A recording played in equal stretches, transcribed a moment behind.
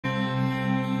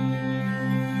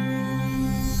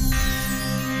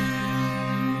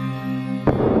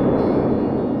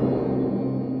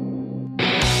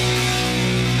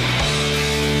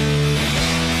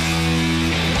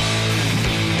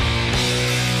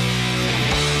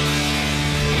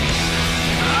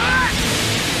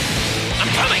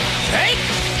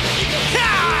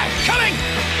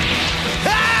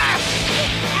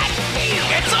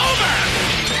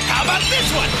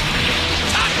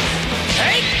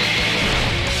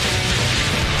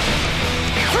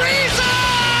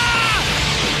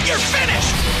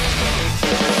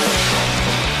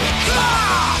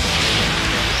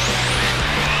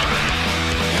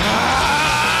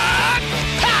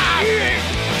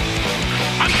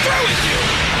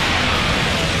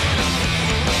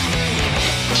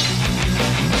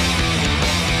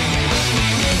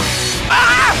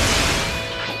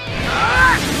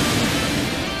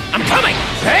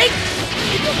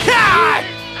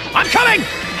coming!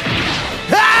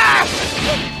 Ah!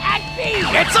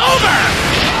 It's over!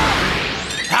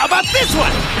 How about this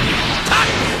one? Tuck!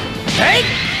 Hey!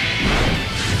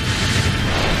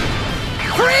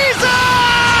 Frieza!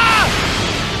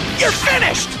 You're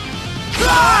finished!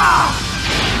 Ah!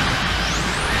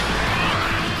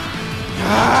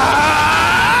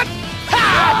 Ah!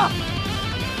 Ah!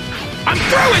 I'm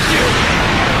through with you!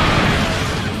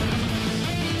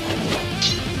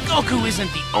 Goku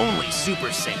isn't the only Super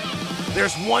Saiyan.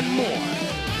 There's one more,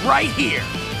 right here.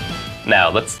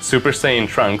 Now, let's Super Saiyan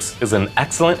Trunks is an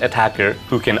excellent attacker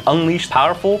who can unleash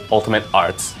powerful ultimate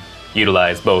arts,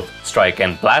 utilize both strike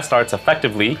and blast arts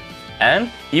effectively, and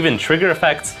even trigger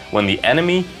effects when the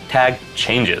enemy tag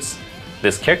changes.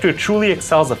 This character truly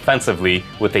excels offensively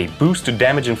with a boost to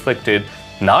damage inflicted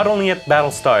not only at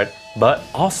battle start, but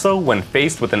also when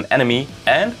faced with an enemy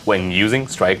and when using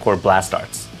strike or blast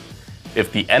arts.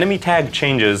 If the enemy tag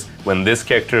changes when this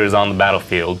character is on the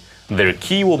battlefield, their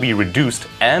ki will be reduced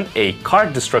and a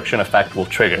card destruction effect will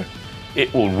trigger.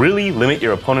 It will really limit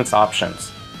your opponent's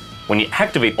options. When you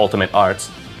activate ultimate arts,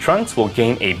 Trunks will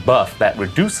gain a buff that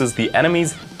reduces the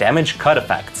enemy's damage cut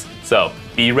effects, so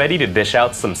be ready to dish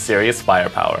out some serious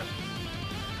firepower.